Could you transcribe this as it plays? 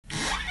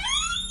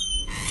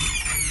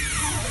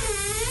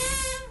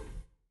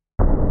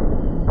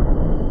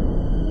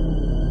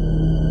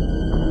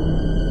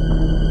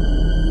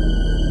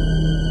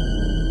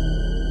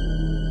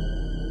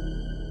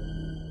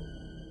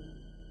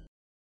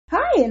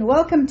and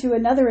welcome to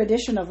another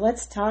edition of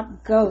Let's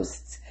Talk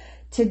Ghosts.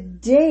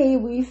 Today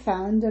we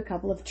found a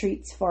couple of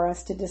treats for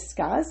us to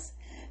discuss.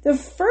 The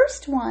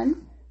first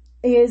one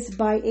is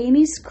by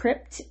Amy's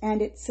Crypt,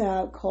 and it's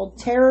called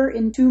Terror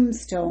in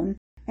Tombstone,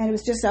 and it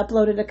was just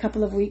uploaded a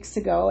couple of weeks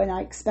ago, and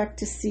I expect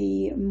to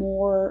see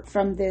more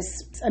from this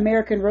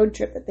American road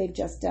trip that they've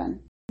just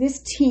done.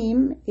 This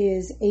team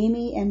is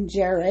Amy and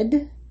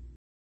Jared.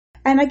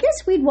 And I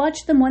guess we'd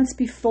watched them once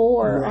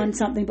before on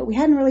something, but we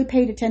hadn't really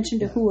paid attention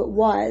to who it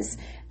was.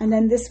 And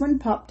then this one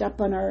popped up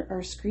on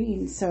our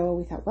screen, so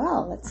we thought,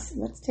 well,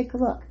 let's take a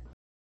look.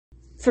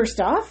 First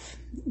off,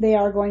 they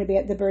are going to be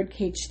at the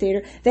Birdcage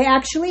Theater. They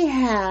actually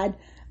had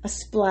a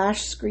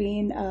splash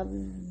screen of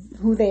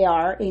who they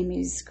are,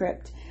 Amy's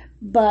Crypt,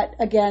 but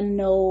again,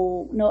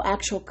 no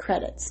actual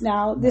credits.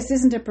 Now, this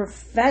isn't a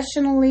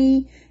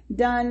professionally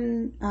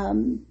done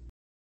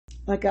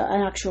like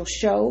an actual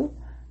show,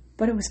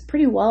 but it was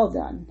pretty well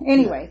done.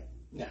 Anyway,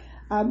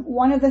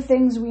 one of the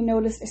things we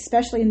noticed,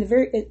 especially in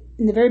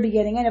the very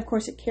beginning, and of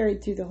course it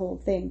carried through the whole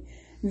thing,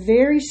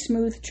 very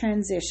smooth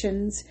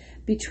transitions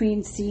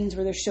between scenes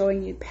where they're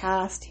showing you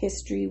past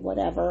history,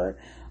 whatever,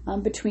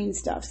 between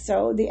stuff.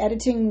 So the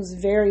editing was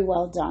very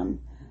well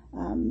done.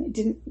 It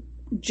didn't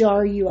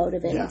jar you out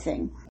of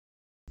anything.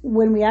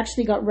 When we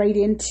actually got right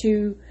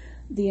into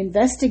the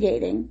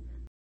investigating,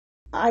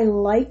 I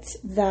liked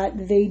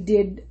that they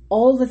did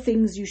all the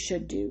things you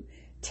should do.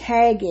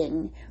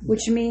 Tagging,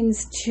 which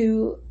means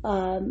to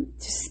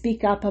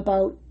speak up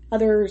about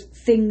other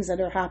things that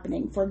are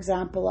happening. For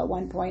example, at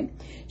one point,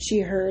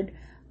 she heard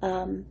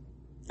a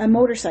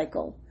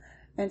motorcycle,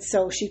 and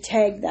so she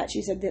tagged that.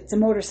 She said, "It's a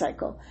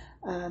motorcycle."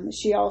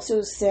 She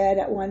also said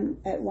at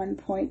one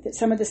point that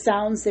some of the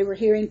sounds they were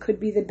hearing could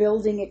be the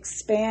building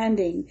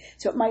expanding,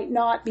 so it might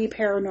not be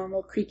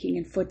paranormal creaking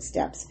and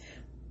footsteps,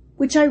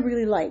 which I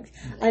really liked.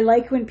 I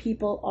like when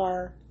people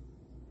are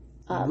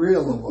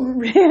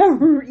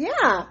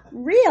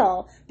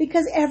real,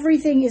 because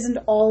everything isn't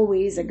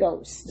always a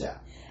ghost. Yeah.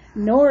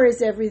 Nor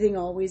is everything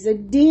always a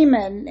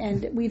demon.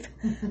 And we've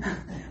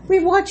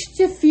watched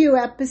a few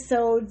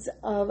episodes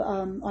of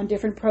on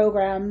different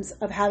programs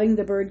of having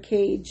the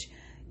Birdcage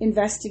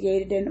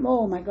investigated, and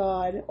oh my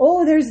God,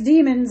 there's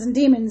demons and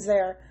demons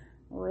there.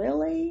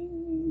 Really?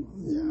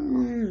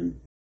 Yeah.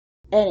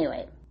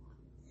 Anyway.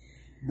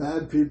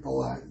 Bad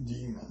people aren't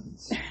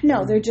demons.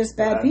 No, they're just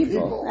bad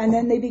people. And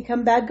then they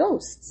become bad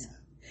ghosts.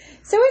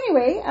 So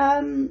anyway,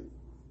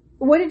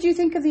 what did you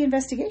think of the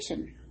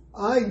investigation?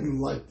 I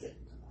liked it.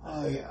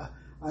 I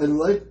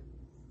like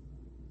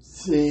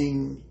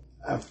seeing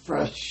a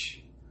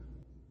fresh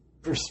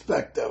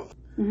perspective.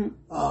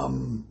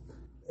 Mm-hmm.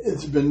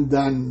 It's been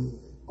done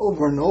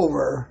over and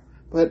over,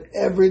 but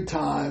every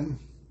time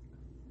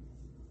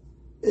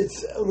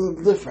it's a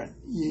little different.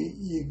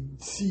 You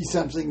see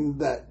something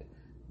that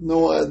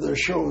no other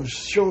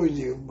shows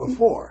you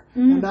before.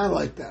 Mm-hmm. And I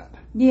like that.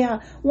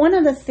 Yeah. One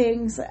of the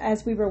things,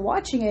 as we were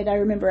watching it, I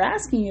remember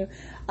asking you,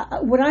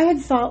 what I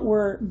had thought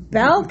were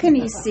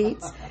balcony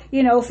seats,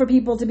 for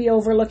people to be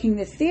overlooking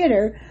the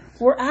theater,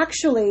 were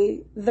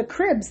actually the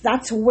cribs.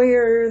 That's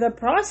where the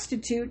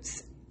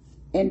prostitutes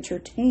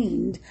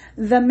entertained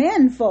the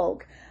men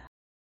folk.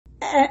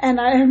 And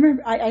I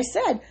remember I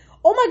said,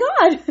 oh my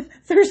God,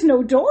 there's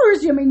no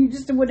doors. You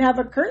just would have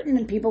a curtain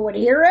and people would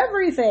hear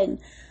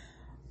everything.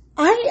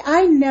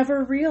 I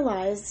never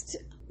realized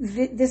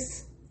that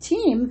this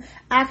team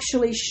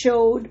actually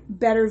showed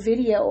better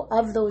video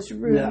of those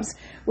rooms,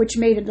 which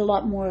made it a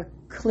lot more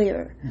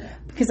clear. Yeah.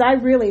 Because I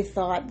really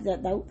thought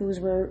that those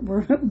were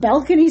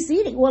balcony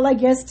seating. Well, I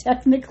guess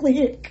technically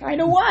it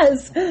kind of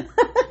was.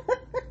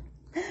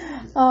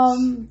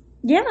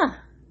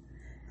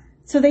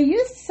 So they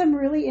used some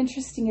really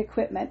interesting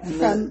equipment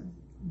from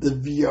the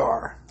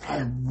VR.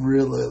 I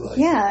really like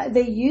it. Yeah,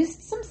 they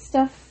used some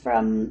stuff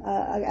from,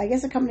 I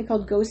guess, a company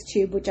called Ghost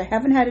Tube, which I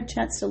haven't had a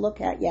chance to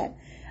look at yet.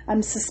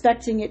 I'm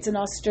suspecting it's an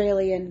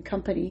Australian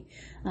company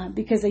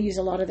because they use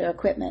a lot of their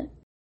equipment.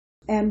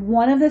 And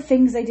one of the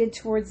things they did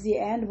towards the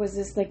end was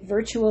this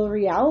virtual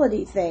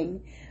reality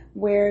thing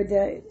where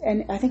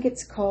and I think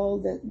it's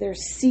called their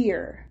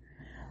Seer.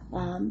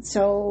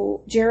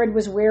 So Jared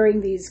was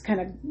wearing these kind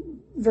of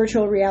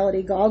virtual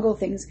reality goggle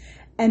things.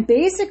 And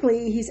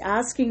basically, he's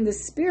asking the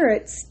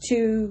spirits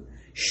to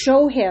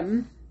show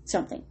him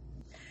something.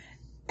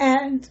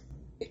 And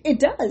it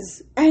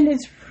does. And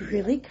it's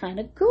really kind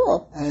of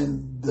cool.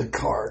 And the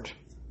card.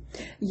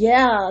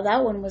 Yeah,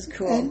 that one was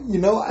cool. And,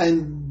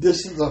 and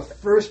this is the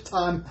first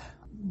time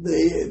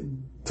they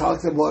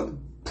talked about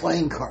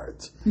playing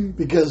cards. Mm-hmm.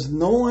 Because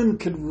no one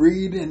could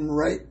read and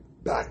write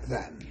back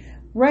then.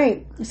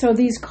 Right. So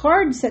these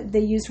cards that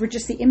they used were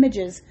just the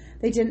images.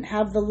 They didn't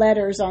have the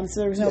letters on,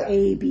 so there was no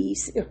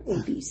ABC,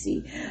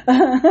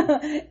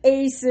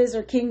 aces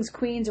or kings,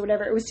 queens or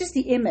whatever. It was just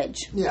the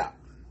image. Yeah.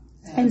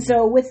 And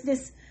so with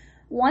this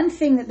one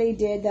thing that they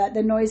did,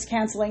 the noise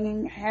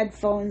canceling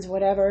headphones,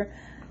 whatever,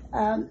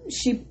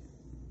 she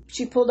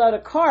pulled out a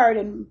card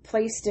and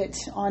placed it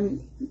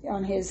on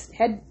his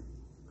head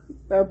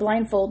or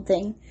blindfold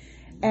thing.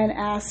 and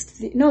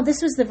asked, no,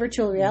 this was the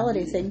virtual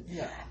reality thing,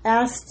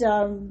 asked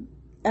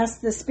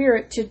the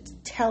spirit to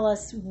tell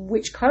us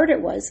which card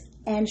it was.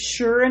 And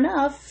sure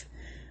enough,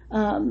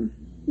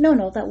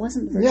 no, that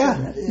wasn't the virtual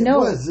reality. It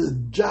was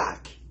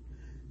Jack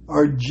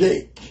or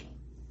Jake.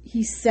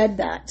 He said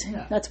that.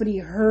 Yeah. That's what he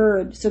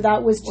heard. So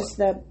that was just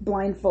the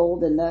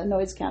blindfold and the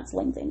noise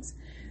canceling things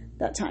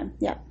that time.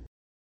 Yeah.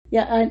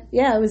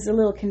 It was a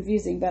little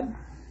confusing, but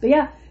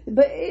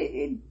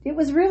it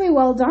was really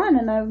well done,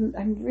 and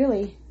I'm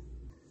really.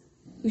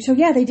 So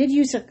yeah, they did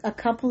use a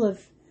couple of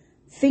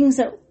things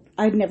that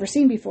I'd never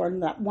seen before,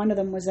 and that one of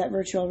them was that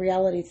virtual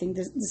reality thing,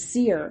 the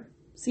seer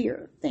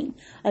thing.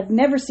 I've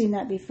never seen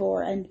that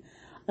before, and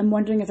I'm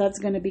wondering if that's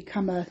going to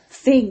become a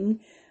thing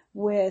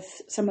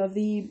with some of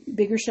the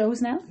bigger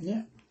shows now.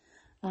 Yeah,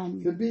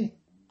 could be.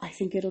 I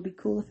think it'll be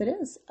cool if it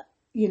is.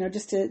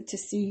 Just to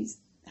see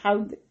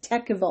how the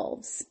tech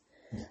evolves.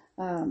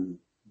 Yeah.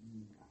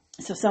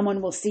 So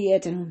someone will see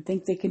it and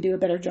think they can do a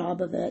better job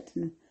of it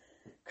and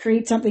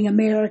create something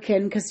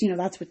American, because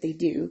that's what they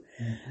do.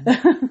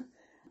 Mm-hmm.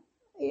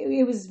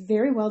 It was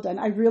very well done.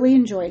 I really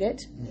enjoyed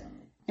it,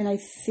 and I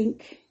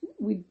think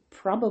we'd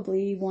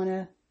probably want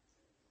to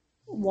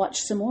watch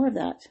some more of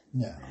that.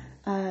 Yeah.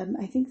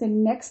 I think the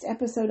next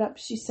episode up,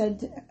 she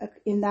said,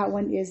 in that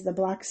one is the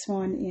Black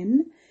Swan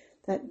Inn.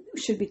 That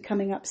should be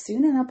coming up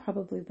soon, and I'll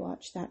probably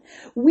watch that.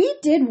 We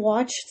did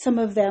watch some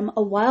of them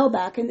a while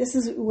back, and this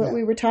is what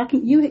we were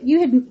talking. You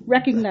had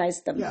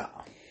recognized them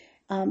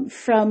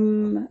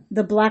from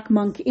the Black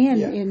Monk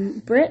Inn in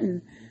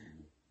Britain.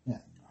 Yeah.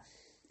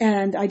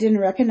 And I didn't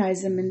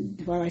recognize them,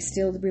 and I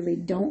still really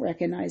don't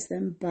recognize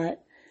them,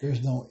 but...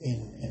 There's no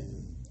inn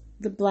in...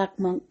 The Black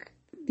Monk...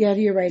 Yeah,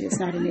 you're right. It's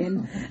not an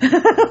inn.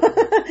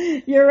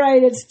 You're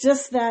right. It's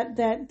just that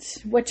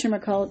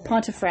whatchamacallit,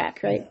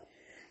 Pontefract, right?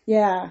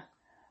 Yeah.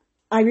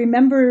 I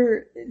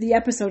remember the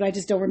episode. I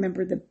just don't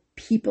remember the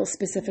people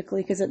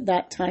specifically, because at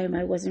that time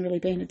I wasn't really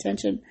paying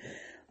attention.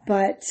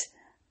 But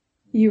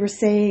you were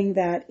saying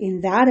that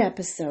in that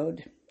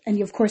episode,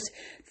 and of course,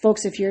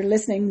 folks, if you're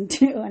listening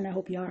to, and I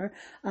hope you are,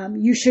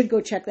 you should go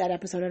check that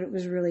episode out. It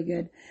was really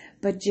good.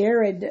 But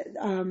Jared,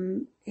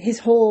 his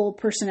whole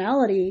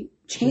personality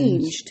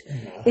changed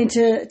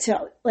into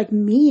like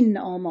mean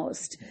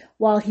almost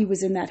while he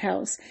was in that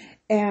house.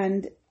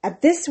 And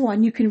at this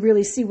one, you can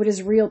really see what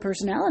his real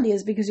personality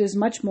is, because he was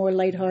much more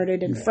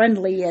lighthearted and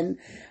friendly, and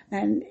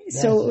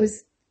so it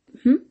was.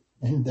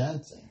 And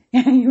dancing.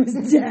 He was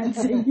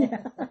dancing.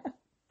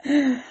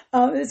 Yeah.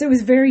 So it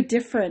was very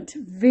different,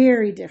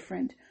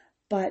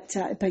 but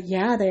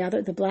yeah,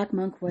 the Black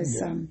Monk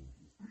was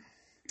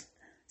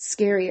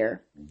scarier,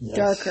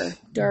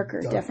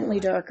 darker, definitely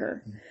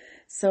darker.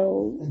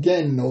 So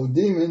again, no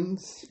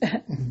demons.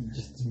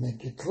 Just to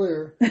make it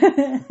clear.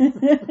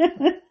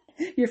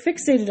 You're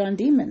fixated on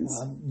demons.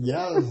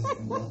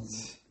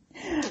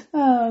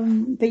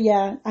 But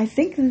yeah, I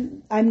think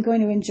I'm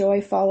going to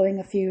enjoy following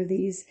a few of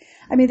these.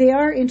 I mean, they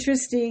are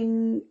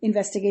interesting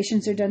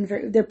investigations.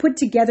 They're put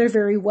together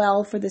very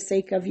well for the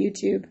sake of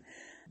YouTube,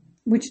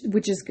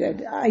 which is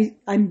good.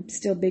 I'm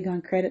still big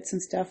on credits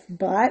and stuff,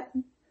 but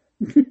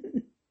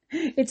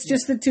it's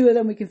just the two of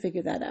them. We can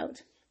figure that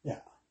out.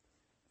 Yeah.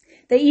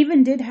 They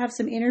even did have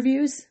some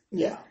interviews.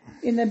 Yeah.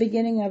 In the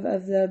beginning of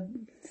the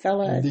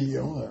fella. The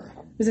owner.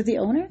 Was it the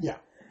owner? Yeah.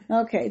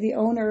 Okay, the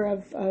owner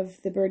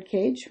of the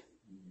birdcage,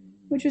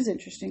 which was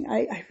interesting.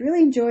 I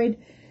really enjoyed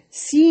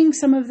seeing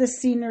some of the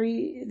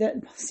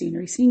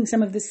seeing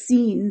some of the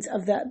scenes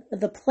of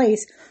the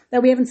place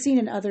that we haven't seen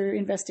in other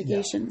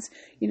investigations.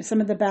 Yeah.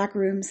 Some of the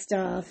backroom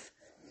stuff,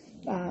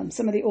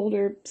 some of the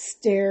older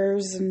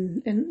stairs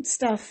and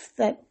stuff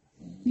that,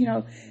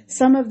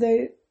 some of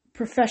the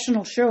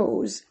professional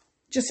shows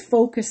just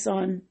focus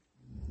on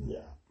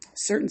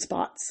certain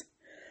spots.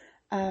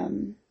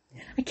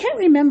 I can't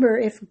remember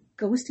if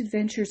Ghost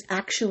Adventures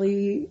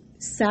actually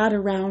sat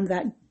around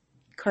that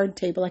card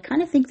table. I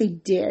kind of think they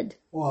did.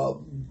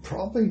 Well,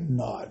 probably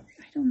not.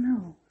 I don't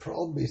know.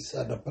 Probably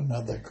set up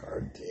another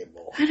card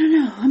table. I don't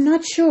know. I'm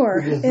not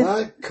sure. Because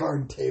that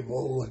card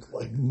table looked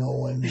like no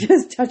one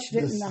just touched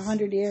it in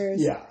 100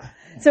 years. Yeah.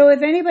 So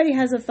if anybody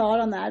has a thought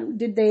on that,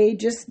 did they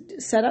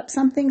just set up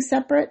something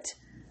separate?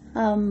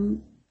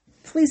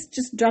 Please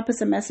just drop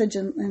us a message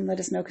and let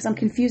us know, because I'm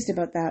confused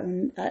about that.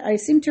 And I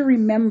seem to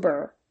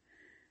remember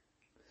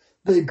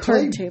they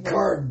played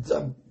cards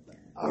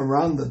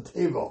around the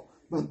table,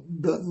 but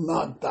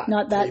not that.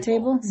 Not that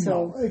table.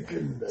 So, no, it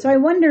couldn't be. So I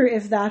wonder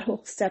if that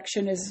whole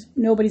section is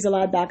nobody's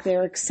allowed back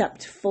there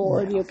except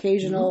for the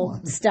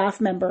occasional staff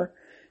member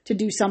to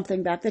do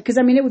something back there. Because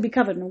it would be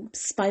covered in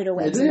spider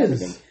webs and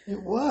everything.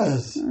 It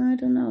was. I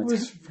don't know. It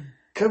was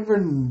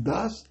covered in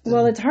dust.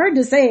 Well, it's hard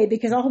to say,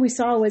 because all we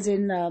saw was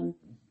in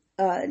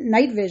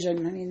night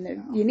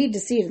vision. You need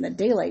to see it in the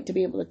daylight to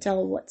be able to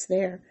tell what's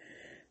there.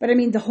 But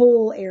the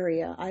whole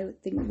area, I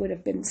would think, would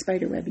have been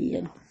spiderwebby,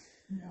 and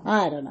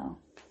I don't know.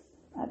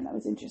 It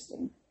was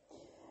interesting.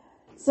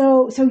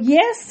 So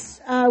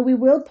yes, we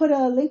will put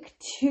a link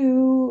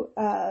to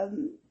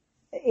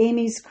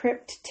Amy's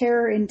Crypt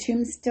Terror in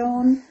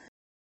Tombstone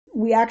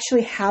We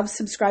actually have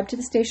subscribed to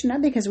the station now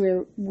because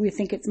we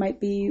think it might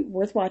be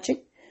worth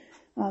watching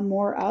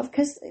more of,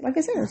 because, like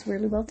I said, it was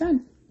really well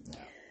done.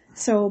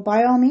 So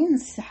by all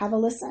means, have a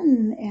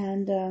listen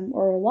and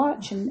or a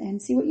watch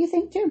and see what you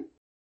think too.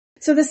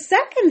 So the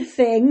second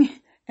thing,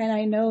 and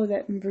I know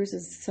that Bruce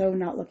is so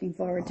not looking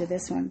forward to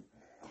this one.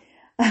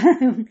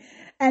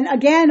 And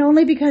again,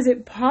 only because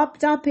it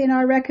popped up in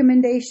our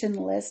recommendation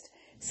list,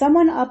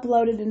 someone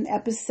uploaded an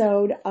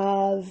episode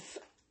of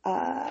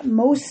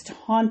Most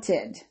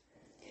Haunted,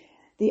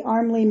 the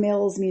Armley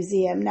Mills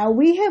Museum. Now,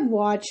 we have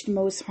watched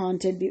Most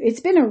Haunted.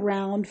 It's been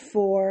around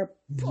for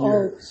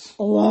a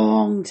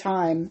long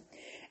time.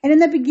 And in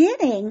the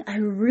beginning, I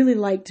really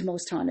liked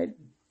Most Haunted.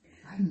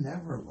 I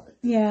never liked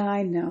it. Yeah,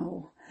 I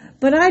know.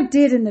 But I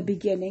did in the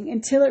beginning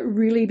until it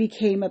really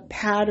became a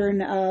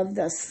pattern of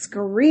the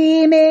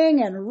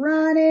screaming and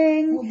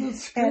running. Well, the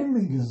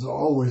screaming has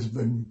always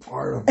been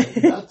part of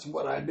it. That's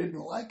what I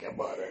didn't like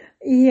about it.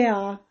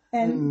 Yeah.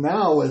 And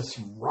now it's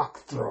rock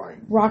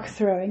throwing. Rock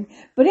throwing.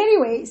 But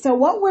anyway, so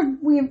what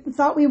we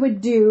thought we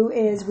would do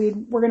is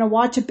we're going to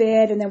watch a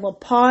bit and then we'll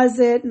pause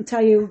it and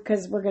tell you,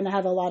 because we're going to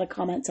have a lot of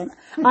comments on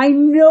I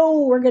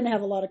know we're going to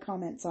have a lot of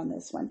comments on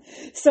this one.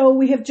 So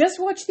we have just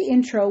watched the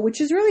intro, which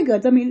is really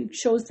good. I mean, it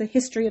shows the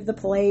history of the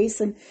place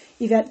and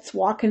Yvette's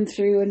walking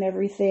through and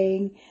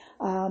everything.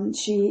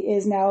 She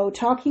is now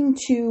talking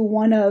to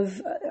one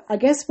of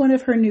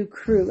her new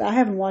crew. I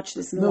haven't watched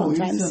this in a long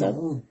time.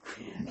 So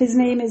his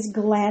name is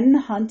Glenn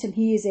Hunt, and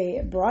he is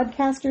a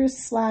broadcaster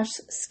 /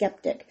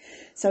 skeptic.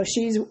 So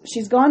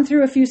she's gone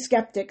through a few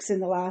skeptics in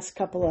the last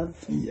couple of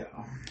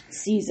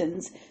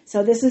seasons.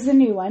 So this is a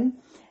new one.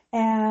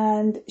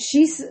 And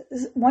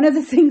one of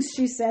the things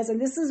she says,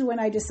 and this is when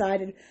I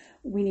decided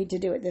we need to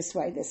do it this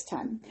way this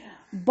time.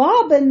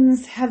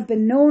 Bobbins have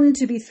been known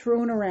to be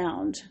thrown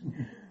around.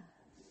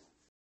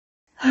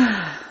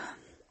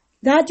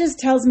 That just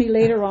tells me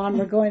later on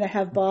we're going to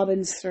have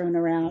bobbins thrown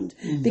around,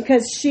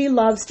 because she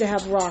loves to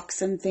have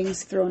rocks and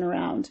things thrown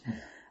around.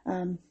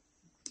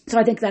 So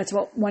I think that's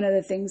one of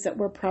the things that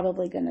we're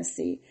probably going to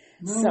see.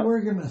 No, we're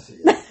going to see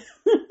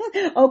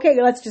it.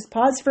 Okay, let's just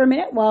pause for a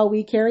minute while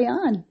we carry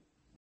on.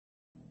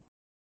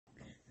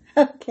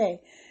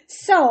 Okay,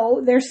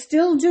 so they're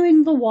still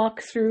doing the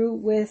walkthrough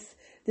with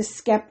the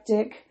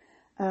skeptic,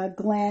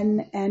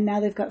 Glenn, and now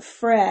they've got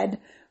Fred,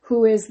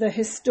 who is the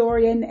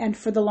historian and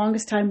for the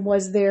longest time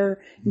was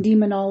their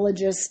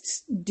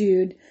demonologist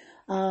dude.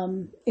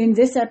 In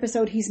this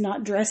episode, he's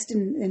not dressed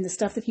in the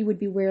stuff that he would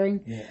be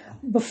wearing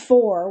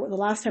before. The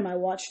last time I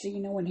watched it,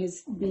 when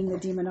he's being the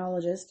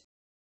demonologist.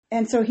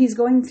 And so he's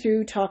going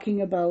through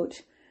talking about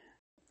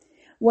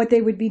what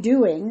they would be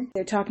doing.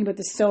 They're talking about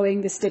the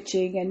sewing, the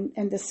stitching,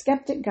 and the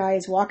skeptic guy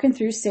is walking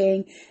through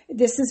saying,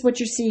 this is what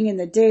you're seeing in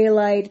the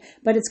daylight,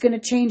 but it's going to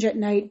change at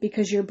night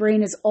because your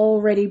brain is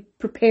already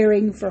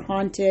preparing for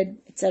haunted,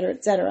 etc.,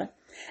 etc.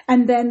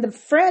 And then the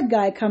Fred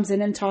guy comes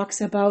in and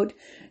talks about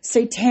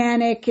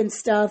satanic and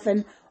stuff,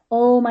 and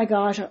oh my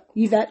gosh,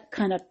 Yvette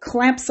kind of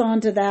clamps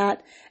onto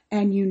that,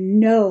 and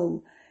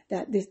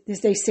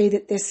that they say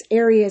that this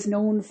area is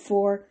known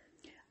for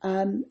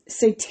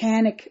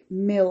satanic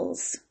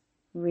mills.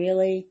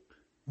 Really?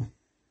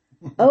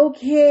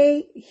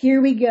 Okay, here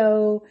we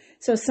go.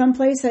 So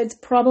someplace that's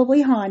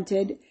probably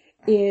haunted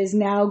is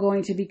now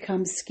going to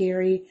become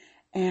scary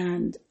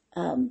and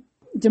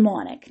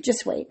demonic.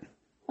 Just wait.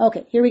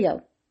 Okay, here we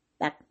go.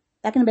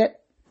 Back in a bit.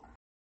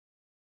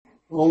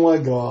 Oh my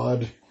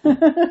God. They're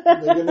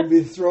going to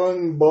be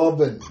throwing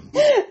bobbins.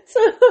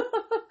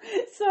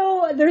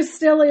 So they're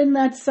still in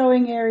that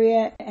sewing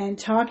area and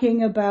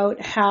talking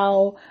about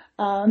how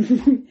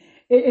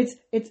it's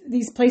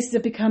these places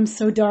have become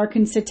so dark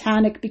and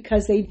satanic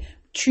because they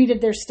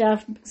treated their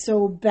staff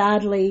so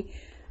badly.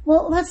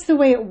 Well, that's the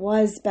way it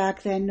was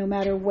back then, no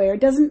matter where.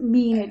 It doesn't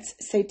mean it's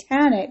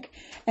satanic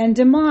and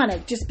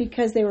demonic just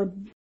because they were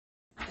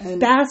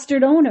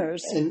bastard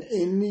owners. And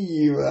in the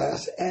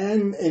U.S.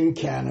 and in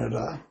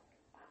Canada,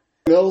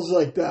 mills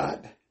like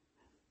that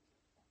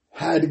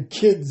had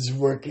kids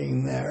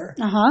working there.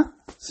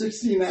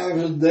 16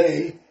 hours a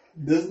day.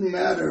 Doesn't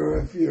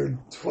matter if you're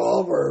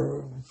 12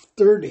 or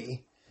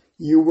 30,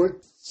 you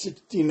work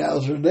 16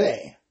 hours a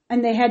day.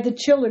 And they had the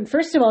children,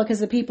 first of all, because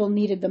the people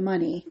needed the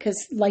money,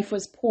 because life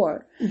was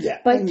poor. Yeah.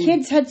 But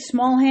kids had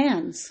small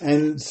hands.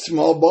 And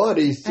small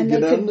bodies to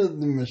get under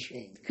the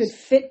machine. Could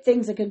fit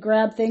things, they could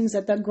grab things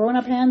that the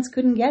grown-up hands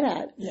couldn't get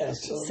at. Yeah,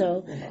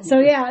 So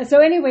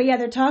anyway,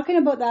 they're talking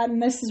about that,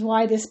 and this is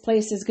why this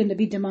place is going to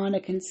be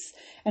demonic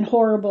and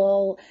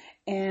horrible.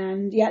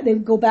 And they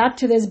go back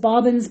to this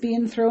bobbins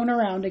being thrown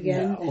around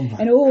again. Yeah,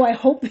 I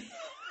hope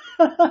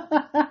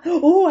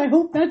I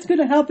hope that's going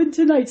to happen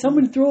tonight.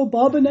 Someone throw a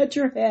bobbin at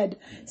your head.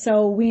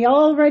 So we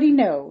already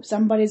know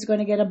somebody's going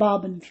to get a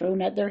bobbin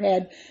thrown at their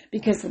head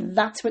because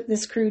that's what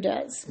this crew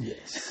does.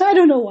 Yes. I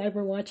don't know why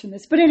we're watching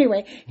this. But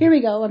anyway, here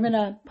we go. I'm going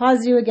to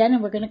pause you again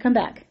and we're going to come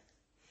back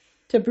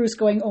to Bruce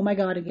going, oh my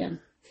God, again.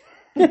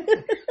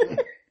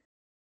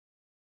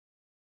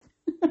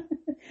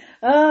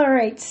 All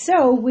right.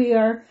 So we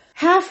are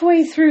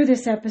halfway through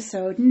this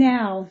episode.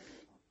 Now,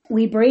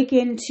 we break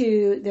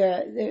into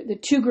the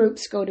two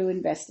groups go to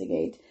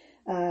investigate.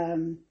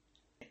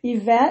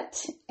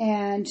 Yvette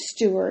and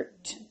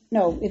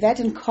Yvette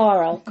and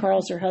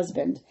Carl's her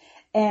husband,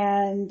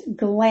 and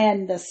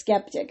Glenn, the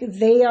skeptic.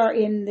 They are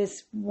in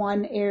this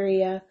one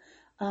area.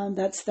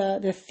 That's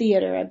the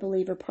theater, I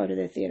believe, or part of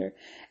the theater.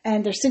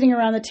 And they're sitting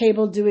around the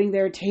table doing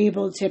their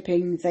table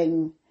tipping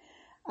thing.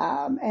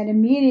 And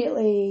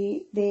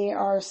immediately they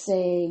are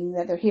saying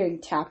that they're hearing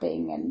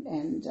tapping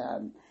and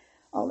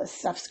all this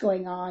stuff's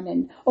going on.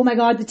 And, oh my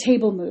God, the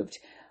table moved.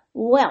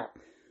 Well,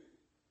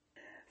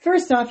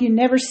 first off, you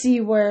never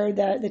see where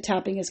the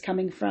tapping is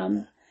coming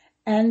from.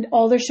 And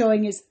all they're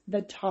showing is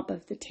the top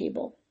of the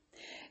table.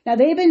 Now,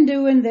 they've been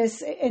doing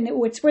this, and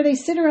it's where they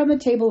sit around the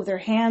table with their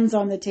hands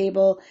on the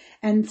table,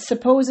 and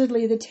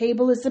supposedly the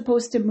table is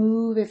supposed to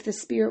move if the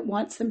spirit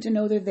wants them to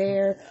know they're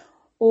there,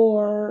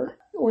 or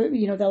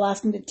they'll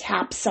ask them to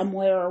tap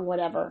somewhere or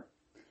whatever.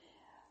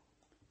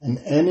 And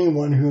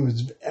anyone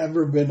who's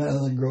ever been at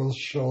a ghost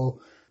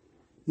show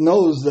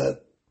knows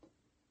that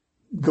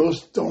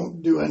ghosts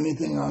don't do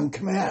anything on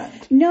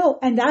command. No,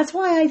 and that's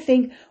why I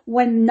think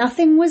when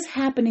nothing was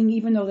happening,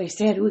 even though they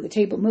said, "Ooh, the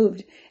table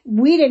moved,"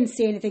 we didn't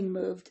see anything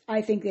moved.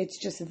 I think it's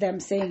just them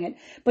saying it.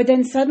 But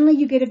then suddenly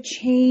you get a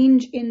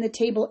change in the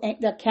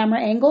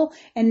camera angle,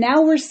 and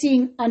now we're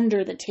seeing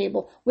under the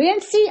table. We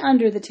didn't see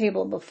under the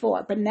table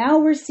before, but now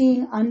we're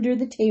seeing under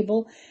the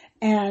table,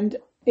 and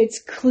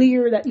it's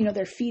clear that,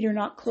 their feet are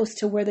not close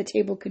to where the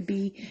table could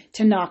be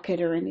to knock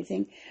it or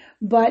anything.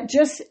 But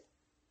just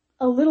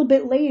a little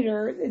bit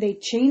later, they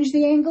change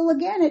the angle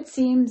again, it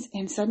seems,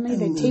 and suddenly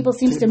the table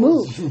seems to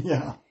move.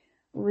 Yeah.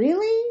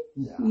 Really?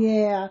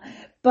 Yeah.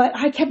 But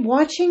I kept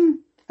watching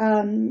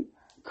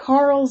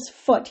Carl's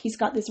foot. He's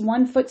got this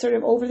one foot sort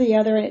of over the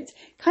other, and it's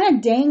kind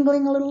of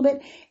dangling a little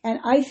bit. And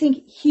I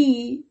think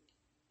he,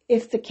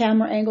 if the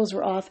camera angles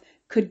were off,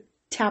 could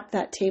tap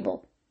that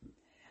table.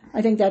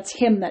 I think that's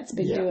him that's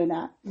been doing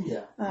that.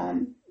 Yeah.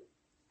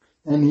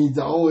 And he's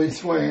always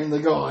swearing to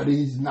God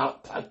he's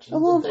not touching the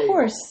table. Of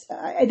course.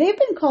 They've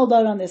been called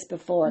out on this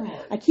before.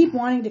 I keep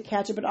wanting to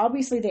catch it, but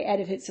obviously they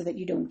edit it so that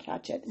you don't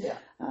catch it. Yeah.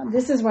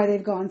 This is why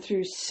they've gone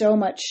through so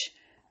much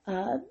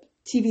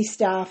TV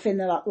staff in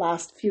the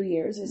last few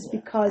years, is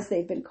because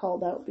they've been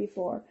called out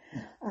before.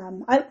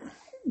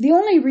 The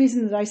only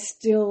reason that I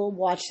still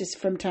watch this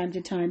from time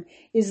to time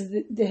is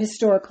the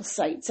historical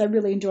sites. I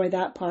really enjoy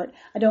that part.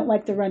 I don't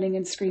like the running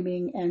and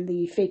screaming and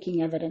the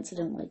faking evidence. I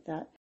don't like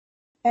that.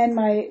 And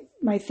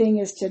my thing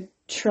is to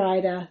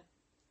try to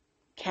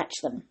catch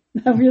them.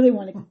 I really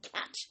want to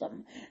catch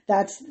them.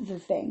 That's the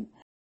thing.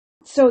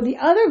 So the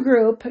other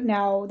group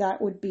now,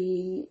 that would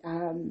be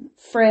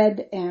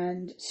Fred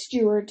and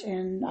Stuart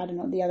and, I don't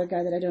know, the other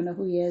guy that I don't know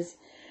who he is.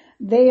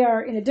 They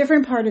are in a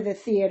different part of the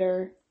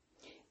theater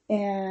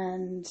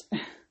and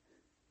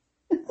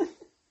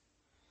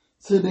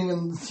sitting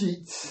in the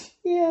seats.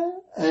 Yeah.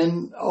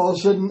 And all of a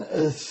sudden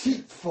a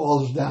seat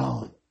falls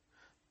down.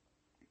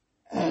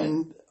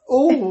 And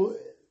oh,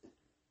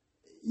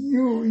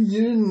 you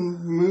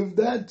didn't move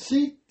that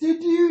seat,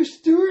 did you,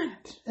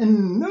 Stuart?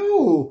 And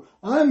no,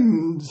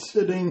 I'm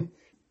sitting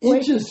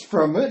inches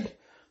from it,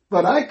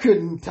 but I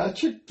couldn't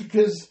touch it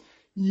because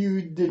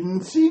you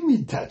didn't see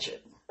me touch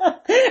it.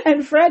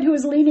 And Fred, who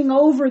was leaning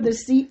over the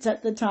seats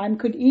at the time,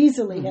 could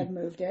easily have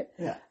moved it.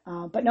 Yeah.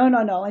 But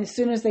no. As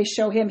soon as they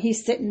show him,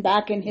 he's sitting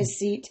back in his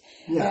seat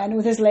and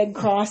with his leg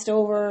crossed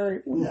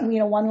over,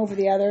 one over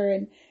the other,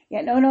 and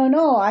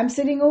no, I'm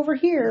sitting over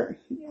here.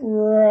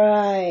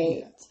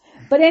 Right.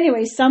 But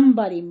anyway,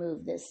 somebody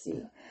moved this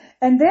seat.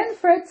 And then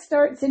Fred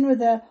starts in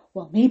with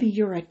maybe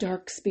you're a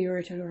dark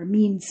spirit or a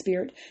mean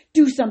spirit.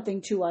 Do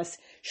something to us.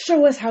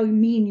 Show us how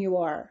mean you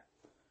are.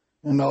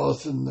 And all of a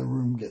sudden the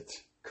room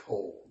gets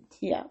cold.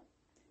 Yeah.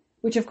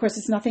 Which, of course,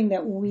 is nothing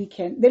that we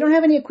can... They don't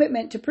have any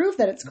equipment to prove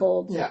that it's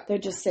cold. Yeah. They're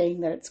just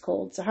saying that it's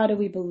cold. So how do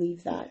we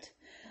believe that?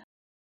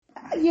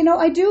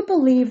 I do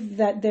believe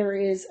that there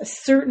is a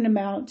certain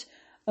amount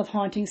of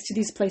hauntings to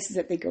these places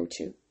that they go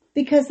to,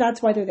 because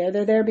that's why they're there.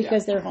 They're there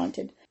because they're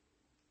haunted.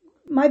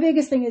 My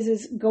biggest thing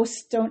is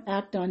ghosts don't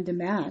act on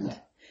demand. Yeah.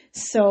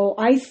 So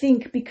I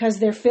think because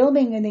they're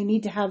filming and they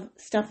need to have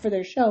stuff for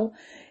their show,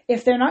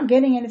 if they're not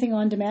getting anything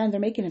on demand, they're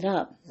making it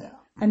up. Yeah.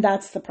 And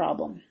that's the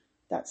problem.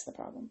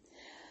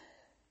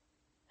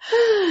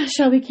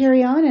 Shall we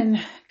carry on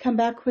and come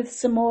back with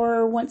some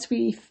more once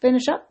we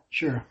finish up?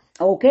 Sure.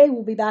 Okay,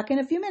 we'll be back in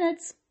a few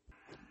minutes.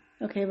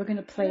 Okay, we're going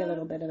to play a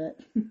little bit of it.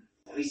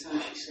 Every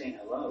time she's saying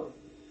hello,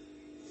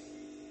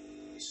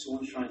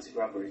 someone's trying to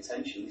grab her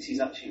attention. This is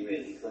actually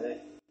really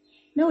clear.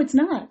 No, it's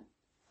not.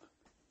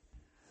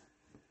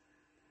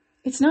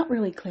 It's not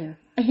really clear.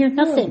 I hear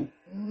nothing.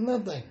 No,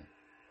 nothing.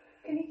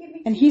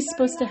 And he's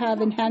supposed to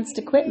have enhanced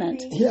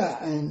equipment.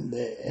 Yeah, and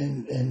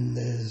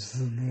there's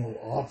a little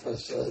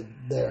office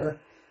there.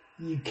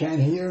 You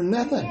can't hear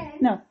nothing.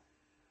 No.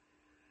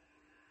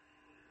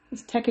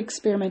 This tech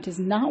experiment is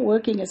not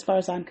working as far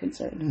as I'm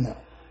concerned. No.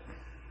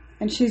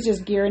 And she's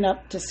just gearing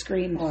up to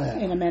scream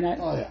in a minute.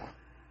 Oh, yeah.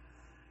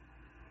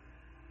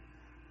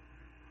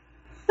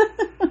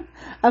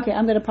 Okay,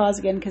 I'm going to pause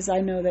again because I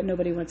know that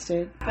nobody wants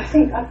to. I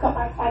think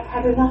I've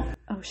had enough.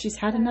 Oh, she's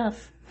had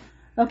enough.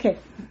 Okay,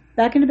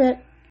 back in a bit.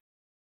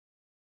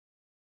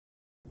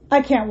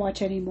 I can't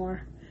watch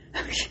anymore.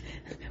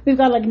 We've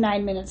got like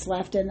 9 minutes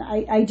left, and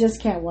I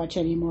just can't watch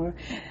anymore.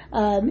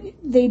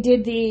 They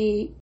did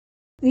the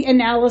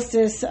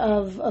analysis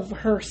of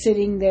her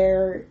sitting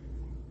there.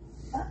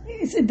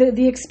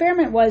 The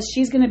experiment was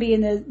she's going to be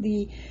in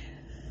the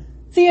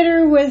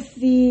theater with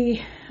the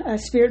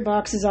spirit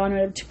boxes on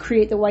it to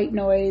create the white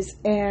noise,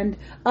 and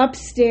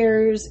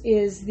upstairs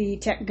is the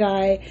tech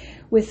guy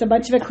with a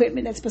bunch of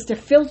equipment that's supposed to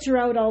filter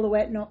out all the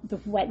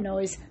white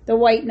noise,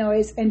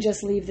 and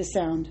just leave the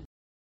sound.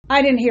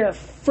 I didn't hear a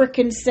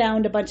frickin'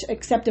 sound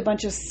except a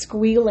bunch of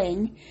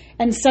squealing,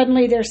 and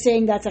suddenly they're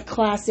saying that's a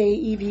Class A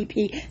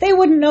EVP. They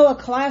wouldn't know a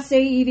Class A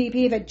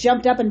EVP if it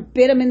jumped up and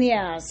bit them in the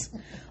ass.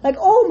 Like,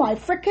 oh my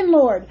frickin'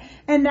 Lord.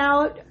 And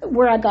now,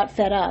 where I got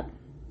fed up.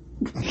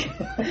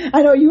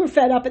 I know you were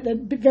fed up at the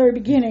very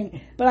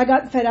beginning, but I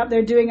got fed up.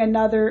 They're doing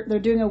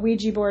a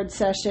Ouija board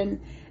session,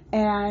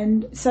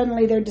 and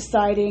suddenly they're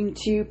deciding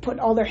to put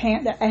all a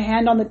hand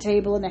on the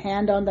table and a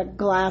hand on the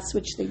glass,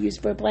 which they use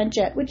for a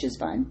planchette, which is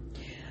fun.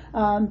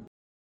 And,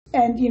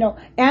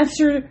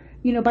 answer,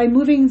 by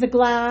moving the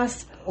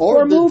glass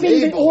or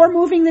moving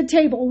the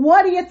table.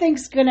 What do you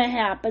think's going to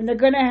happen? They're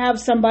going to have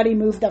somebody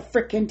move the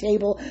frickin'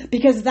 table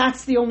because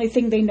that's the only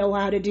thing they know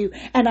how to do.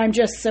 And I'm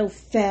just so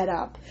fed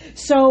up.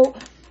 So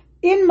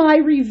in my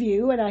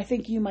review, and I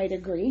think you might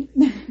agree,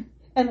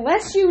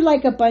 unless you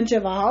like a bunch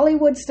of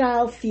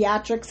Hollywood-style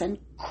theatrics and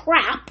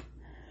crap,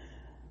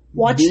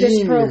 watch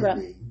this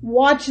program.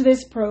 Watch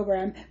this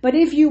program. But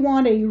if you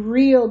want a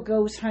real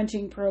ghost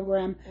hunting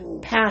program,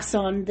 pass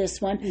on this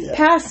one. Yeah.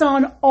 Pass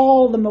on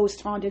all the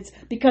Most Haunteds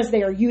because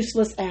they are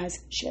useless as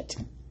shit.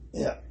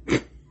 Yeah.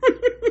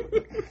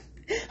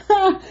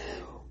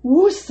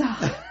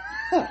 Woosah.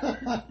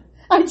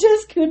 I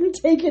just couldn't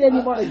take it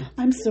anymore.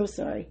 I'm so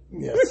sorry.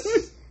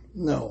 Yes.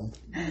 No.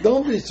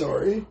 Don't be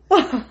sorry.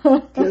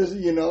 Because,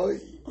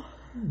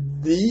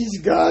 these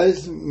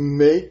guys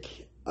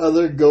make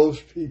other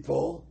ghost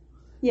people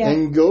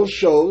and ghost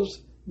shows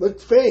look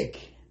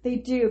fake. They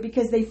do,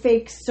 because they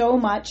fake so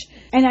much.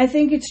 And I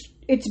think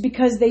it's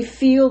because they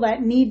feel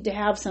that need to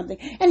have something.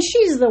 And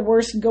she's the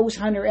worst ghost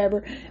hunter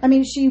ever. I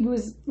mean, she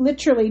was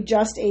literally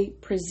just a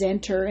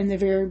presenter in the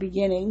very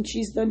beginning.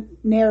 She's the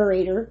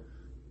narrator.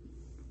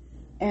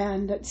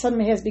 And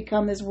suddenly has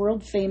become this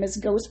world-famous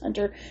ghost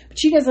hunter. But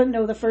she doesn't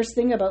know the first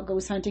thing about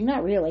ghost hunting.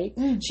 Not really.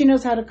 She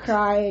knows how to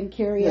cry and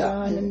carry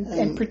on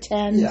and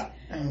pretend. Yeah.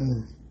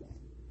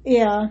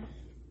 Yeah.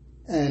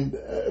 And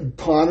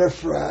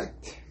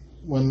Pontefract,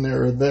 when they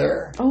were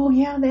there. Oh,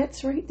 yeah,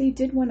 that's right. They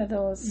did one of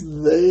those.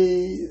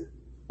 They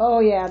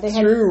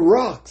threw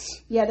rocks.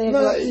 Yeah, they had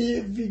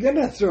if you're going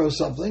to throw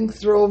something,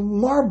 throw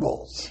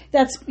marbles.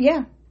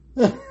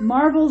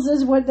 Marbles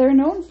is what they're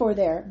known for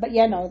there. But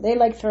they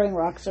like throwing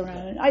rocks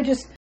around.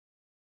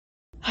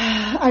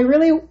 I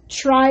really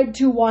tried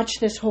to watch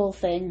this whole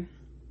thing.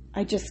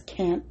 I just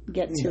can't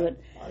get to it.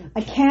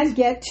 I can't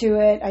get to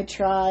it. I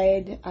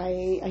tried.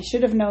 I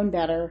should have known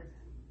better.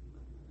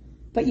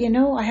 But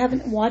I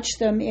haven't watched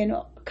them in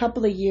a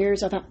couple of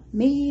years. I thought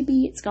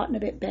maybe it's gotten a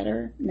bit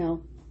better.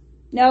 No.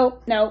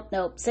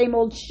 Same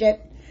old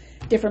shit,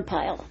 different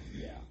pile.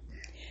 Yeah.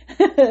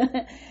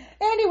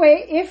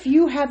 Anyway, if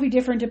you have a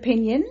different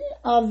opinion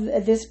of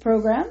this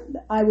program,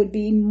 I would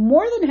be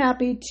more than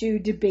happy to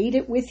debate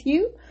it with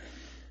you.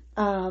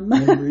 And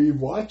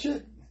rewatch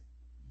it?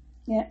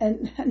 Yeah,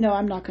 and no,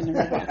 I'm not going to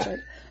rewatch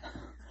it.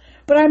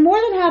 But I'm more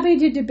than happy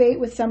to debate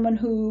with someone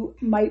who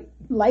might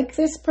like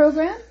this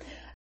program.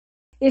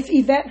 If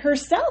Yvette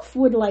herself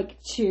would like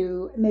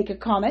to make a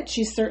comment,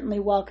 she's certainly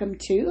welcome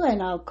to,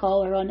 and I'll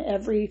call her on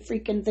every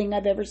freaking thing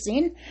I've ever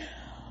seen.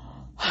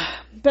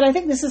 But I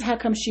think this is how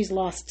come she's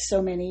lost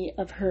so many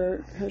of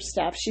her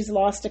staff. She's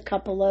lost a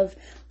couple of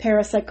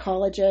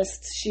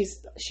parapsychologists.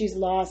 She's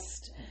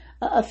lost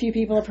a few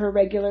people of her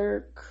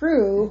regular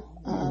crew.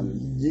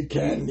 You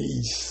can't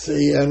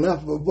say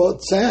enough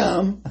about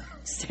Sam.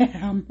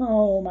 Sam.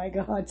 Oh, my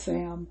God,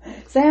 Sam.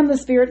 Sam, the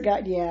spirit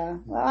guide. Yeah.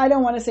 Well, I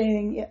don't want to say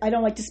anything. I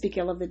don't like to speak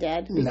ill of the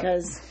dead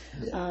because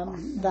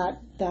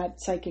that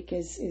psychic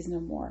is no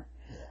more.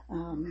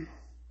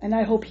 And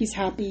I hope he's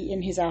happy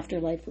in his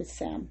afterlife with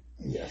Sam.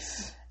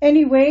 Yes.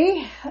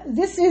 Anyway,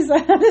 this is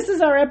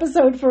our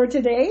episode for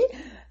today.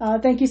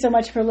 Thank you so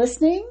much for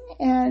listening,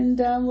 and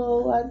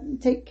we'll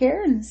take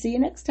care and see you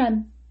next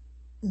time.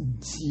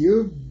 See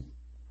you.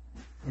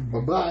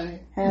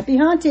 Bye-bye. Happy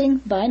haunting.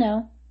 Bye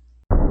now.